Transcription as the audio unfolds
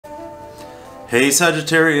Hey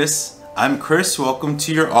Sagittarius, I'm Chris. Welcome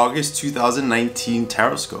to your August 2019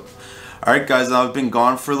 Taroscope. Alright guys, now I've been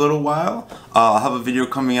gone for a little while. I'll have a video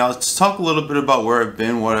coming out to talk a little bit about where I've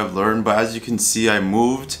been, what I've learned, but as you can see I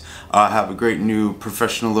moved. I have a great new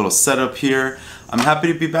professional little setup here. I'm happy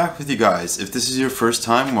to be back with you guys. If this is your first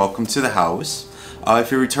time, welcome to the house.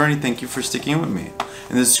 If you're returning, thank you for sticking with me.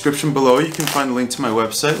 In the description below you can find a link to my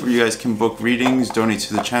website where you guys can book readings, donate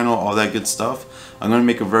to the channel, all that good stuff. I'm going to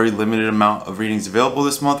make a very limited amount of readings available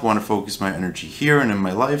this month. I want to focus my energy here and in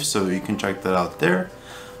my life, so you can check that out there.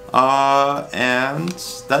 And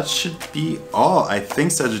that should be all, I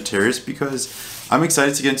think, Sagittarius, because I'm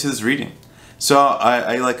excited to get into this reading. So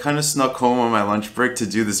I like kind of snuck home on my lunch break to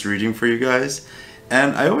do this reading for you guys.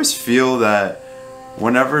 And I always feel that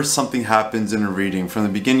whenever something happens in a reading, from the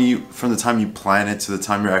beginning, from the time you plan it to the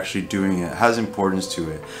time you're actually doing it, has importance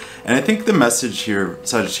to it. And I think the message here,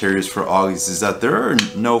 Sagittarius, for August is that there are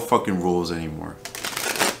no fucking rules anymore.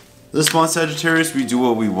 This month, Sagittarius, we do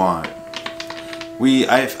what we want.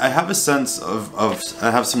 I have a sense of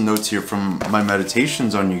I have some notes here from my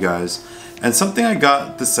meditations on you guys, and something I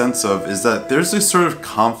got the sense of is that there's a sort of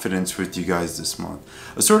confidence with you guys this month.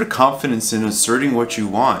 A sort of confidence in asserting what you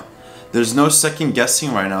want. There's no second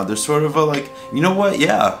guessing right now. There's sort of a like, you know what,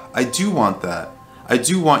 yeah, I do want that. I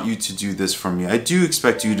do want you to do this for me. I do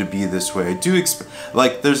expect you to be this way. I do expect,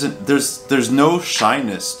 like, there's no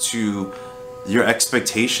shyness to your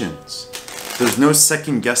expectations. There's no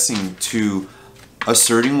second guessing to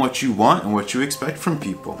asserting what you want and what you expect from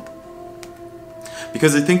people.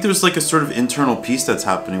 Because I think there's like a sort of internal peace that's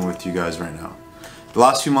happening with you guys right now. The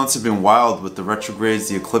last few months have been wild with the retrogrades,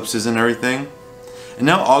 the eclipses and everything. And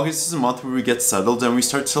now August is a month where we get settled and we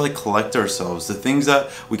start to like collect ourselves. The things that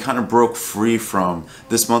we kind of broke free from,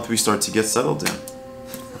 this month we start to get settled in.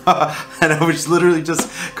 And I was literally just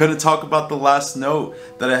going to talk about the last note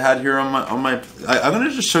that I had here on my I'm going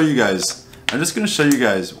to just show you guys. I'm just going to show you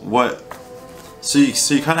guys what, so you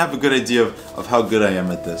kind of have a good idea of how good I am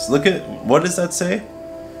at this. Look at, what does that say?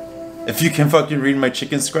 If you can fucking read my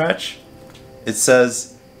chicken scratch, it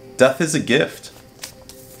says, death is a gift.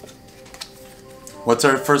 What's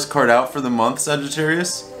our first card out for the month,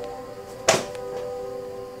 Sagittarius?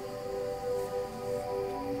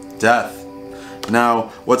 Death. Now,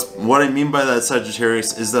 what I mean by that,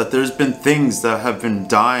 Sagittarius, is that there's been things that have been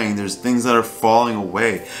dying. There's things that are falling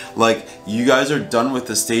away. Like, you guys are done with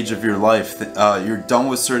the stage of your life. You're done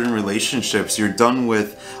with certain relationships. You're done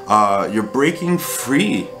with, you're breaking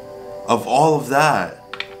free of all of that.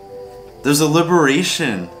 There's a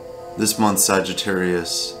liberation this month,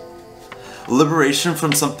 Sagittarius. A liberation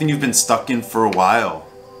from something you've been stuck in for a while.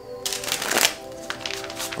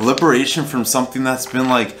 A liberation from something that's been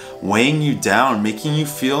like weighing you down, making you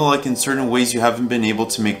feel like in certain ways you haven't been able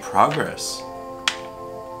to make progress.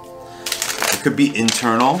 It could be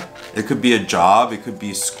internal, it could be a job, it could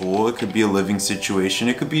be school, it could be a living situation,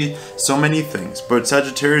 it could be so many things. But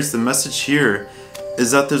Sagittarius, the message here is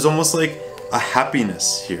that there's almost like a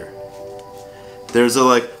happiness here. There's a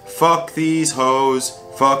like, fuck these hoes,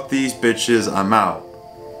 fuck these bitches, I'm out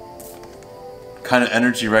kind of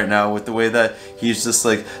energy right now, with the way that he's just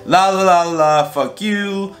like, la la la la, fuck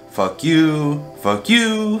you, fuck you, fuck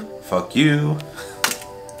you, fuck you.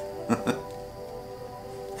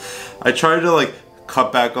 I try to like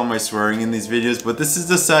cut back on my swearing in these videos, but this is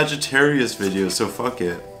the Sagittarius video, so fuck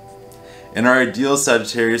it. And our ideal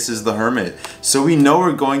Sagittarius is the Hermit. So we know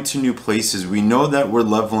we're going to new places. We know that we're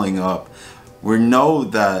leveling up. We know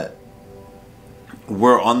that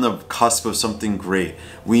we're on the cusp of something great.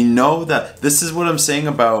 We know that this is what I'm saying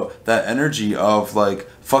about that energy of like,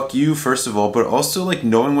 fuck you, first of all, but also like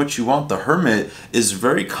knowing what you want. The Hermit is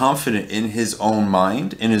very confident in his own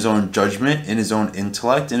mind, in his own judgment, in his own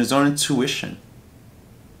intellect, in his own intuition.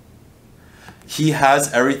 He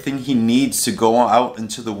has everything he needs to go out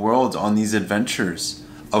into the world on these adventures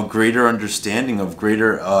of greater understanding, of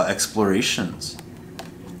greater explorations.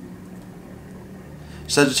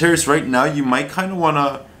 Sagittarius, right now you might kind of want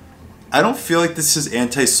to, I don't feel like this is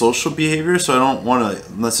antisocial behavior, so I don't want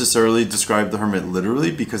to necessarily describe the Hermit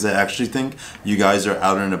literally, because I actually think you guys are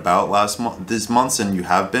out and about these months, and you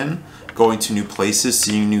have been going to new places,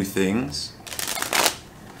 seeing new things.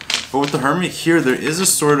 But with the Hermit here, there is a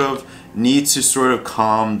sort of need to sort of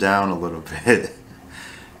calm down a little bit.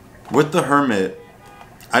 With the Hermit,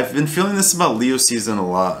 I've been feeling this about Leo season a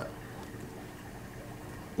lot,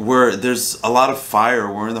 where there's a lot of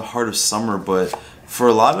fire, we're in the heart of summer, but for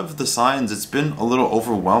a lot of the signs it's been a little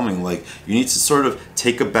overwhelming. Like, you need to sort of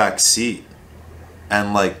take a back seat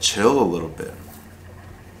and like chill a little bit.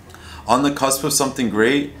 On the cusp of something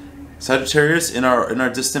great, Sagittarius, in our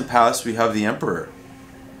distant past we have the Emperor.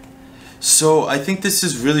 So I think this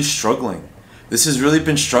is really struggling. This has really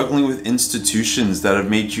been struggling with institutions that have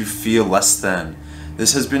made you feel less than.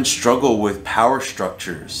 This has been struggle with power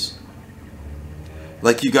structures.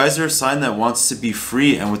 Like, you guys are a sign that wants to be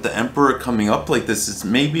free, and with the Emperor coming up like this, it's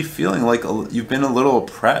maybe feeling like you've been a little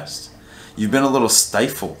oppressed. You've been a little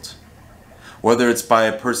stifled. Whether it's by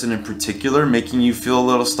a person in particular making you feel a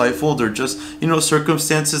little stifled, or just, you know,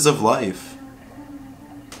 circumstances of life.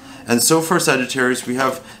 And so for Sagittarius, we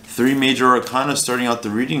have 3 major arcana starting out the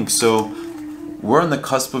reading, so we're on the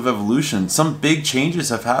cusp of evolution. Some big changes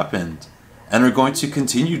have happened and are going to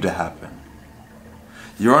continue to happen.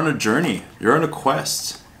 You're on a journey. You're on a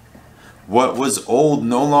quest. What was old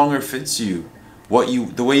no longer fits you.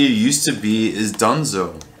 The way you used to be is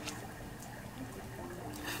donezo.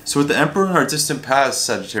 So with the Emperor in our distant past,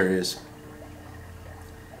 Sagittarius,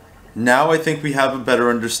 now I think we have a better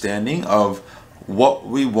understanding of what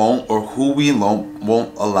we won't or who we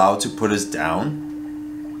won't allow to put us down.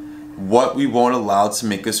 What we won't allow to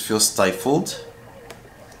make us feel stifled.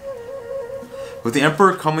 With the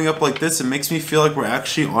Emperor coming up like this, it makes me feel like we're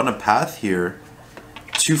actually on a path here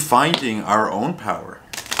to finding our own power.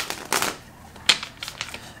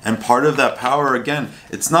 And part of that power, again,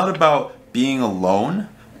 it's not about being alone,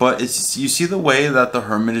 but it's, you see the way that the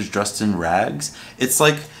Hermit is dressed in rags? It's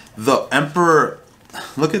like the Emperor,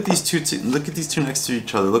 look at these two next to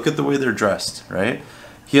each other. Look at the way they're dressed, right?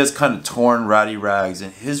 He has kind of torn, ratty rags,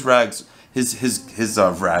 and his rags, his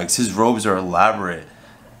robes are elaborate.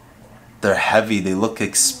 They're heavy, they look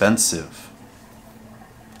expensive.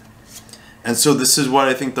 And so this is what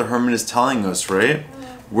I think the Hermit is telling us, right?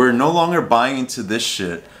 We're no longer buying into this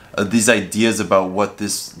shit, these ideas about what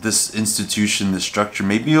this institution, this structure,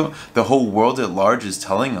 maybe the whole world at large is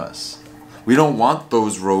telling us. We don't want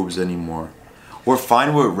those robes anymore. We're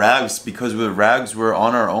fine with rags, because with rags we're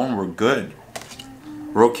on our own, we're good.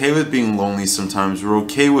 We're okay with being lonely sometimes. We're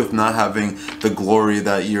okay with not having the glory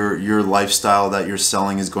that your lifestyle that you're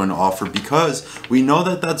selling is going to offer, because we know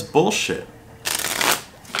that that's bullshit.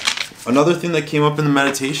 Another thing that came up in the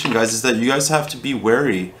meditation, guys, is that you guys have to be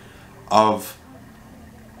wary of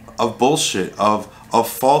bullshit, of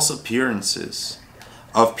false appearances,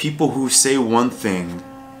 of people who say one thing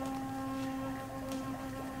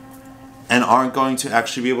and aren't going to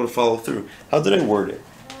actually be able to follow through. How did I word it?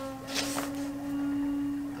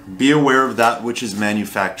 Be aware of that which is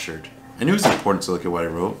manufactured. I knew it was important to look at what I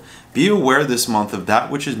wrote. Be aware this month of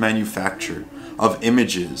that which is manufactured, of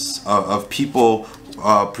images, of people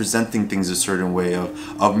presenting things a certain way,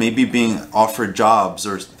 of maybe being offered jobs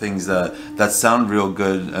or things that sound real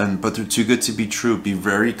good, but they're too good to be true. Be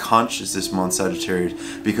very conscious this month, Sagittarius,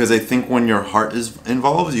 because I think when your heart is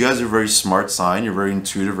involved, you guys are a very smart sign, you're very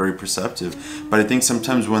intuitive, very perceptive, but I think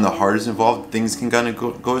sometimes when the heart is involved, things can kind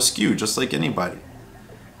of go askew, just like anybody.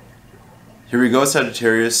 Here we go,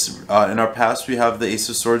 Sagittarius. In our past, we have the Ace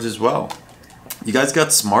of Swords as well. You guys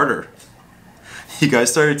got smarter. You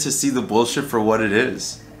guys started to see the bullshit for what it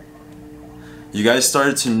is. You guys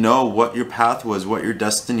started to know what your path was, what your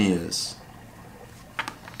destiny is.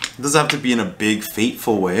 It doesn't have to be in a big,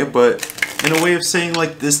 fateful way, but in a way of saying,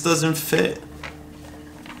 like, this doesn't fit.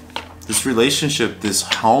 This relationship, this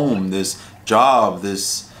home, this job,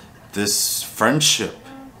 this friendship.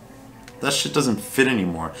 That shit doesn't fit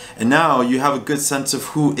anymore. And now you have a good sense of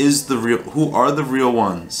who are the real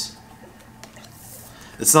ones.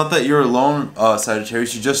 It's not that you're alone,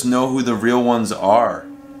 Sagittarius, you just know who the real ones are.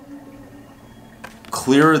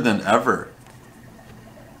 Clearer than ever.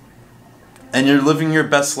 And you're living your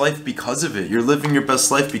best life because of it. You're living your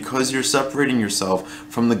best life because you're separating yourself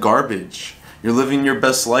from the garbage. You're living your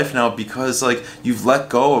best life now because, like, you've let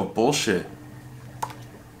go of bullshit.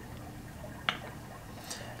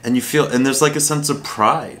 And you feel, and there's like a sense of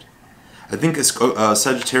pride. I think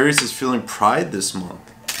Sagittarius is feeling pride this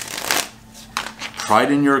month.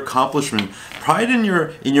 Pride in your accomplishment, pride in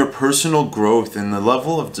your personal growth and the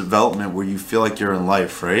level of development where you feel like you're in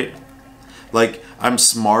life, right? Like, I'm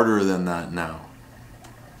smarter than that now.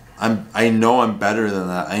 I know I'm better than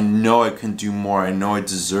that. I know I can do more. I know I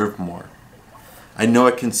deserve more. I know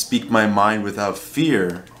I can speak my mind without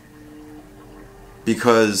fear,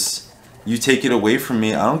 because you take it away from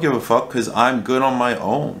me, I don't give a fuck, because I'm good on my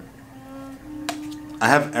own. I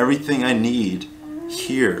have everything I need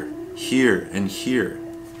here, here, and here.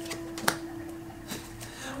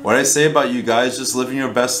 What I say about you guys, just living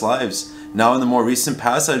your best lives. Now in the more recent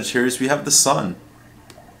past, Sagittarius, we have the sun.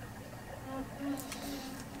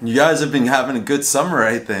 You guys have been having a good summer,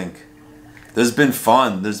 I think. There's been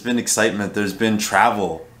fun, there's been excitement, there's been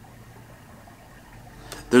travel.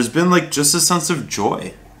 There's been like just a sense of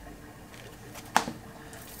joy.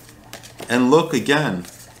 And look again,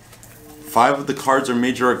 5 of the cards are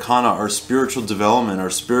major arcana, our spiritual development, our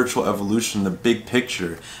spiritual evolution, the big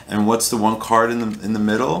picture. And what's the one card in the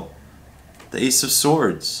middle? The Ace of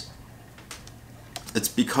Swords. It's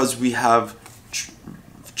because we have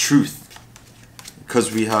truth,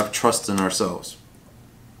 because we have trust in ourselves.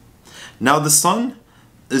 Now the Sun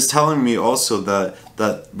is telling me also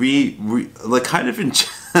that we like kind of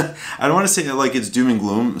I don't want to say that like it's doom and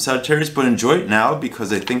gloom, Sagittarius, but enjoy it now,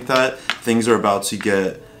 because I think that things are about to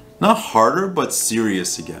get not harder but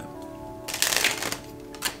serious again.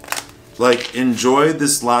 Like, enjoy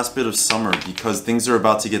this last bit of summer, because things are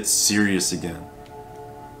about to get serious again.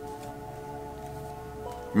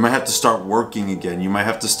 You might have to start working again. You might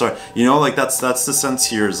have to start, you know, like that's the sense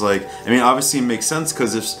here is like, I mean, obviously it makes sense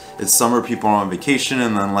because if it's summer, people are on vacation,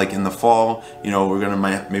 and then like in the fall, you know, we're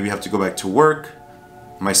gonna maybe have to go back to work.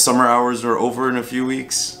 My summer hours are over in a few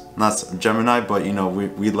weeks. Not Gemini, but you know,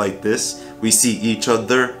 we like this. We see each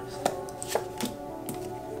other.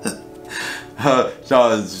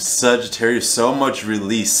 No, Sagittarius, so much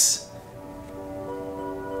release.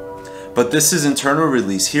 But this is internal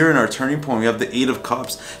release. Here in our turning point, we have the 8 of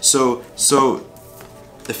Cups. So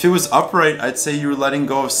if it was upright, I'd say you're letting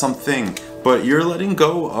go of something, but you're letting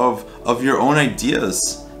go of your own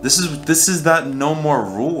ideas. This is that no more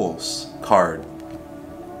rules card.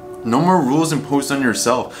 No more rules imposed on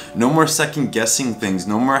yourself. No more second guessing things.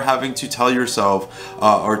 No more having to tell yourself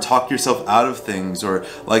or talk yourself out of things. Or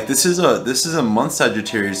like this is a month,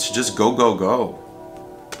 Sagittarius, to just go, go, go.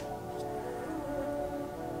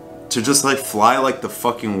 To just like fly like the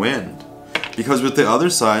fucking wind. Because with the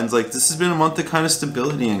other signs, like this has been a month of kind of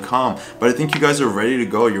stability and calm. But I think you guys are ready to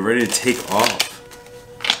go. You're ready to take off.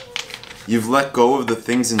 You've let go of the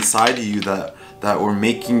things inside of you that were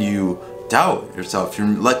making you doubt yourself. You're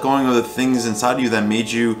let going of the things inside of you that made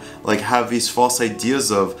you like have these false ideas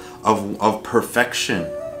of perfection,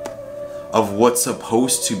 of what's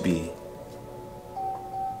supposed to be.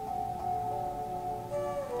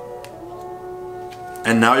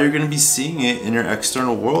 And now you're going to be seeing it in your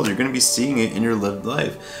external world. You're going to be seeing it in your lived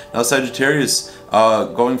life. Now Sagittarius,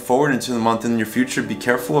 going forward into the month in your future, be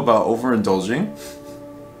careful about overindulging.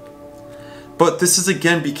 But this is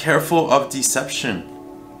again, be careful of deception.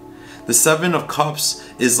 The 7 of Cups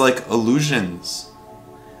is like illusions.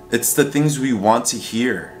 It's the things we want to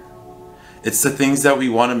hear. It's the things that we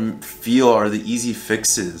want to feel are the easy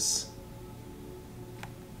fixes.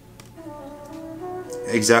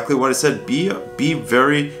 Exactly what I said. Be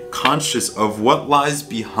very conscious of what lies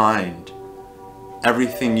behind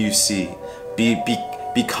everything you see.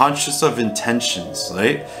 Be conscious of intentions,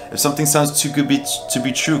 right? If something sounds too good to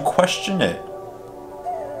be true, question it.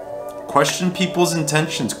 Question people's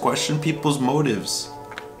intentions, question people's motives.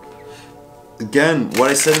 Again,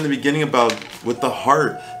 what I said in the beginning about with the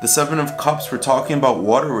heart, the 7 of Cups, we're talking about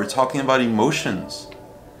water, we're talking about emotions.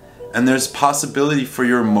 And there's possibility for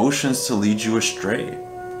your emotions to lead you astray.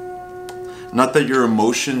 Not that your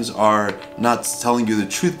emotions are not telling you the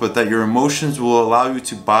truth, but that your emotions will allow you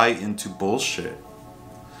to buy into bullshit.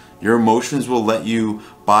 Your emotions will let you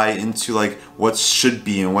buy into like what should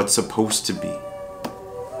be and what's supposed to be.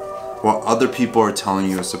 What other people are telling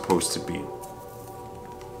you is supposed to be.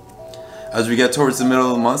 As we get towards the middle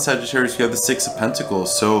of the month, Sagittarius, we have the 6 of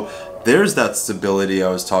Pentacles. So there's that stability I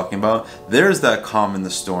was talking about. There's that calm in the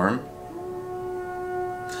storm.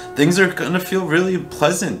 Things are going to feel really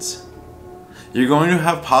pleasant. You're going to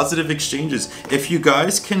have positive exchanges. If you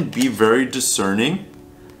guys can be very discerning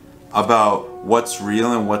about what's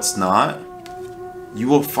real and what's not, you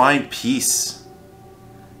will find peace.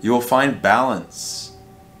 You will find balance.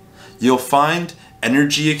 You'll find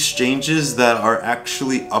energy exchanges that are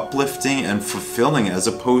actually uplifting and fulfilling, as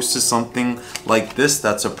opposed to something like this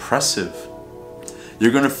that's oppressive.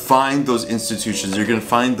 You're going to find those institutions, you're going to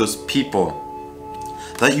find those people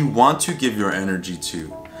that you want to give your energy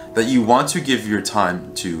to, that you want to give your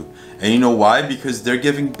time to. And you know why? Because they're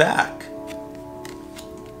giving back.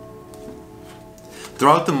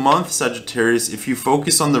 Throughout the month, Sagittarius, if you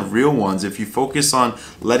focus on the real ones, if you focus on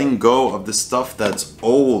letting go of the stuff that's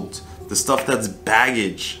old, the stuff that's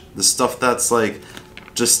baggage, the stuff that's like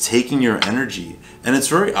just taking your energy. And it's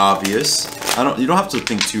very obvious. You don't have to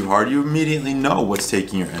think too hard. You immediately know what's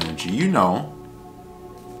taking your energy. You know.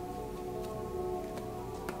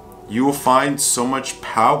 You will find so much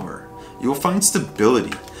power. You will find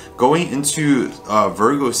stability. Going into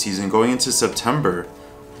Virgo season, going into September,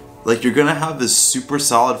 like you're gonna have this super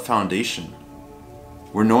solid foundation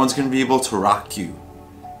where no one's gonna be able to rock you,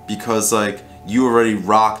 because like you already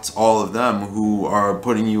rocked all of them who are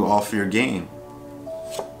putting you off your game.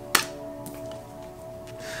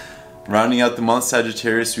 Rounding out the month,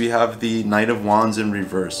 Sagittarius, we have the Knight of Wands in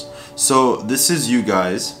reverse. So this is you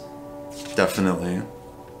guys, definitely.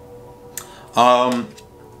 Now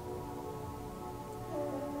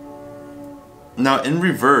in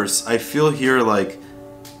reverse, I feel here like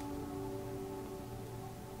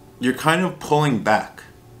you're kind of pulling back.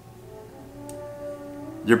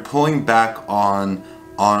 You're pulling back on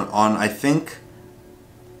I think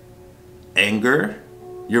anger.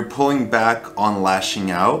 You're pulling back on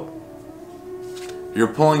lashing out. You're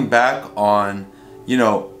pulling back on, you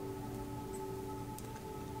know,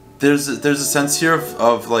 there's a sense here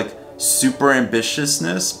of like super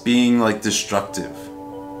ambitiousness being like destructive.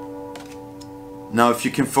 Now if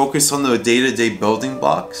you can focus on the day-to-day building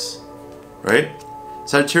blocks, right?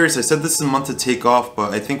 Sagittarius, I said this is a month to take off,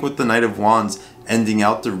 but I think with the Knight of Wands ending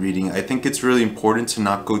out the reading, I think it's really important to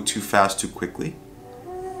not go too fast too quickly.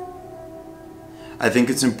 I think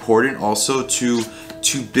it's important also to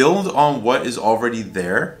build on what is already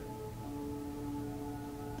there,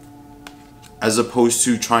 as opposed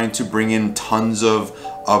to trying to bring in tons of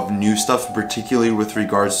new stuff, particularly with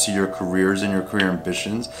regards to your careers and your career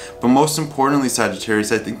ambitions. But most importantly,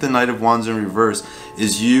 Sagittarius, I think the Knight of Wands in reverse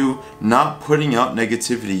is you not putting out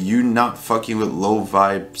negativity, you not fucking with low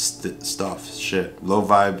vibe stuff, shit, low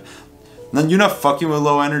vibe. You're not fucking with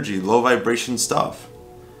low energy, low vibration stuff.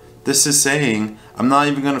 This is saying, I'm not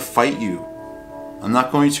even going to fight you. I'm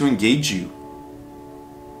not going to engage you.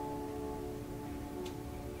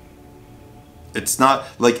 It's not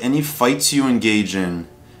like any fights you engage in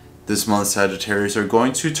this month, Sagittarius, are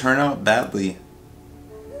going to turn out badly.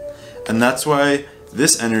 And that's why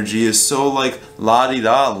this energy is so like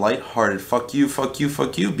la-di-da, lighthearted. Fuck you, fuck you,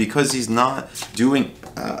 fuck you. Because he's not doing...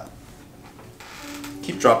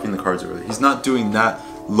 keep dropping the cards over there. He's not doing that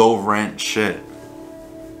low rent shit.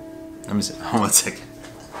 Let me see. Hold on a second.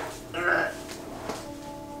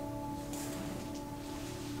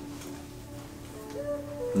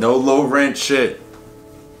 No low rent shit.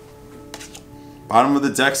 Bottom of the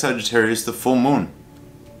deck, Sagittarius, the full moon.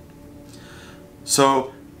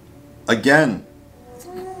 So, again,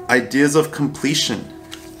 ideas of completion,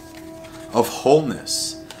 of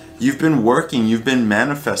wholeness. You've been working, you've been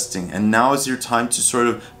manifesting, and now is your time to sort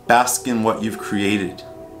of bask in what you've created.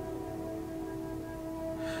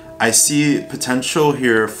 I see potential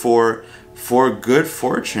here for good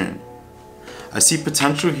fortune. I see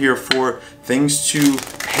potential here for things to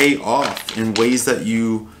pay off in ways that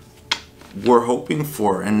you were hoping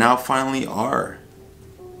for and now finally are.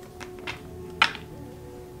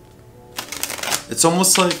 It's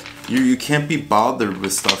almost like you can't be bothered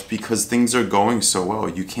with stuff because things are going so well.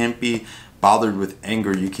 You can't be bothered with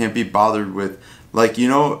anger. You can't be bothered with, like, you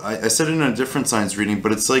know, I said it in a different signs reading,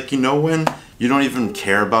 but it's like, you know, when you don't even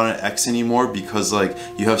care about an ex anymore because like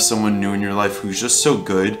you have someone new in your life who's just so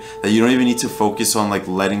good that you don't even need to focus on like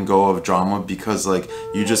letting go of drama because like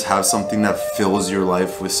you just have something that fills your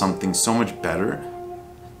life with something so much better.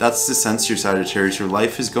 That's the sense here, Sagittarius. Your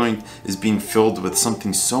life is being filled with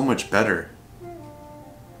something so much better.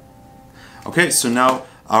 Okay, so now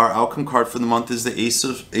our outcome card for the month is the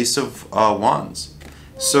Ace of Wands.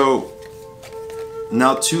 So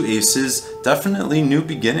now two aces, definitely new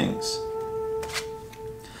beginnings.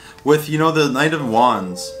 With, you know, the Knight of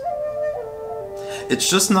Wands, it's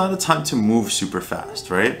just not a time to move super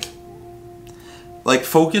fast, right? Like,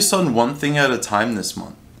 focus on one thing at a time this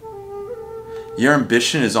month. Your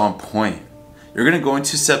ambition is on point. You're going to go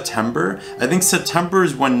into September. I think September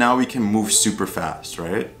is when now we can move super fast,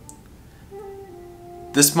 right?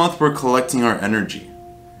 This month we're collecting our energy.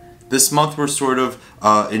 This month we're sort of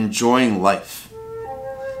enjoying life.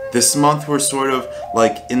 This month we're sort of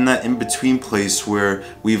like in that in-between place where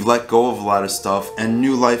we've let go of a lot of stuff and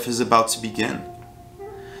new life is about to begin.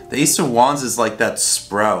 The Ace of Wands is like that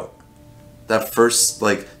sprout, that first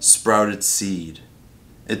like sprouted seed.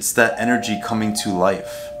 It's that energy coming to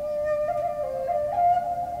life.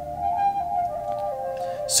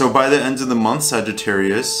 So by the end of the month,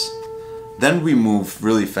 Sagittarius, then we move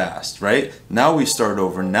really fast, right? Now we start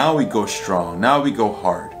over, now we go strong, now we go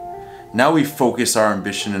hard. Now we focus our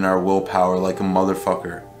ambition and our willpower like a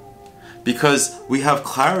motherfucker. Because we have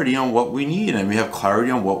clarity on what we need and we have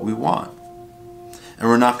clarity on what we want. And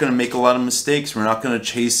we're not going to make a lot of mistakes. We're not going to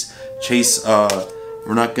chase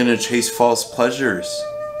false pleasures.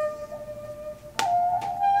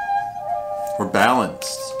 We're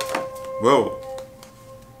balanced. Whoa.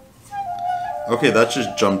 Okay, that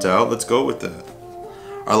just jumped out. Let's go with that.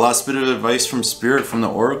 Our last bit of advice from Spirit, from the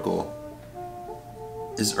Oracle,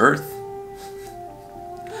 is Earth.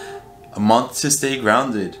 A month to stay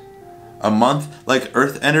grounded. A month, like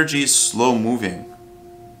Earth energy is slow moving.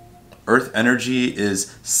 Earth energy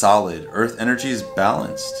is solid. Earth energy is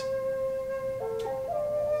balanced.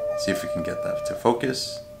 See if we can get that to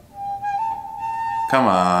focus. Come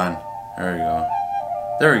on. There we go.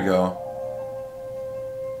 There we go.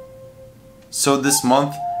 So this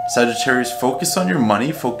month, Sagittarius, focus on your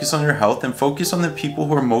money, focus on your health, and focus on the people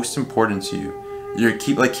who are most important to you.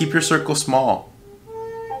 Keep your circle small.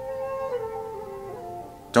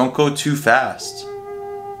 Don't go too fast.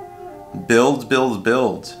 Build, build,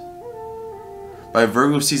 build. By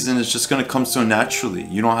Virgo season, it's just gonna come so naturally.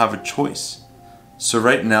 You don't have a choice. So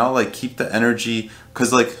right now, like, keep the energy,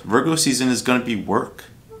 because like Virgo season is gonna be work,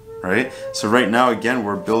 right? So right now, again,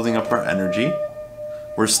 we're building up our energy.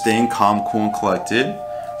 We're staying calm, cool, and collected.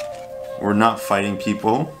 We're not fighting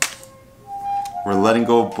people. We're letting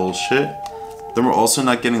go of bullshit. Then we're also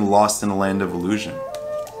not getting lost in a land of illusion.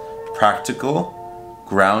 Practical,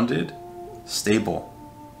 grounded, stable.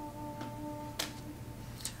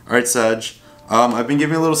 Alright, Sag. I've been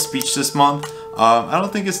giving a little speech this month. I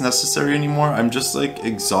don't think it's necessary anymore. I'm just like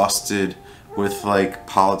exhausted with like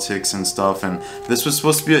politics and stuff, and this was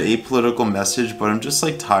supposed to be an apolitical message, but I'm just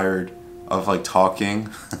like tired of like talking.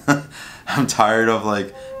 I'm tired of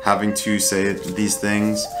like having to say these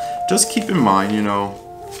things. Just keep in mind, you know,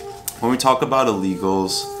 when we talk about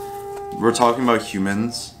illegals, we're talking about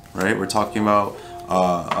humans, right? We're talking about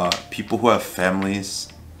people who have families.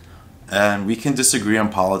 And we can disagree on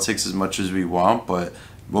politics as much as we want, but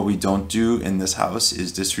what we don't do in this house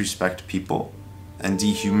is disrespect people and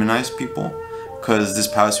dehumanize people. Because this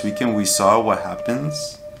past weekend we saw what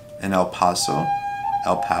happens in El Paso,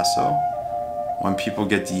 when people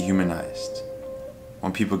get dehumanized,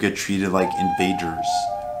 when people get treated like invaders.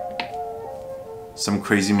 Some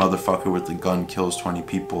crazy motherfucker with a gun kills 20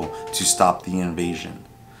 people to stop the invasion.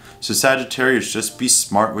 So Sagittarius, just be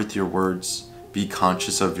smart with your words. Be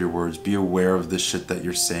conscious of your words. Be aware of the shit that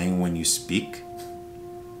you're saying when you speak.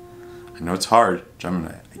 I know it's hard,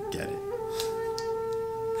 Gemini. I get it.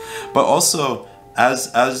 But also, as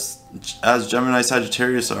Gemini,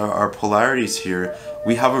 Sagittarius are our polarities here,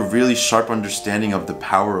 we have a really sharp understanding of the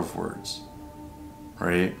power of words,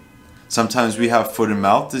 right? Sometimes we have foot and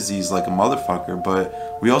mouth disease like a motherfucker,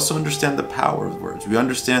 but we also understand the power of words. We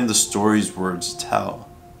understand the stories words tell.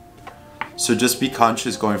 So just be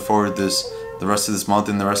conscious going forward the rest of this month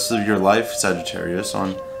and the rest of your life, Sagittarius,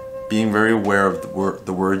 on being very aware of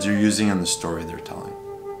the words you're using and the story they're telling.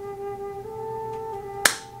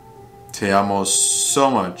 Te amo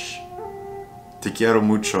so much. Te quiero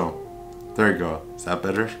mucho. There you go. Is that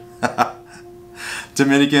better?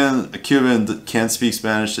 Dominican, Cuban, can't speak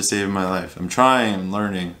Spanish to save my life. I'm trying, I'm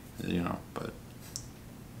learning, you know, but...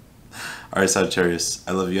 Alright, Sagittarius,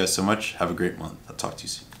 I love you guys so much. Have a great month. I'll talk to you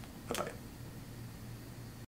soon.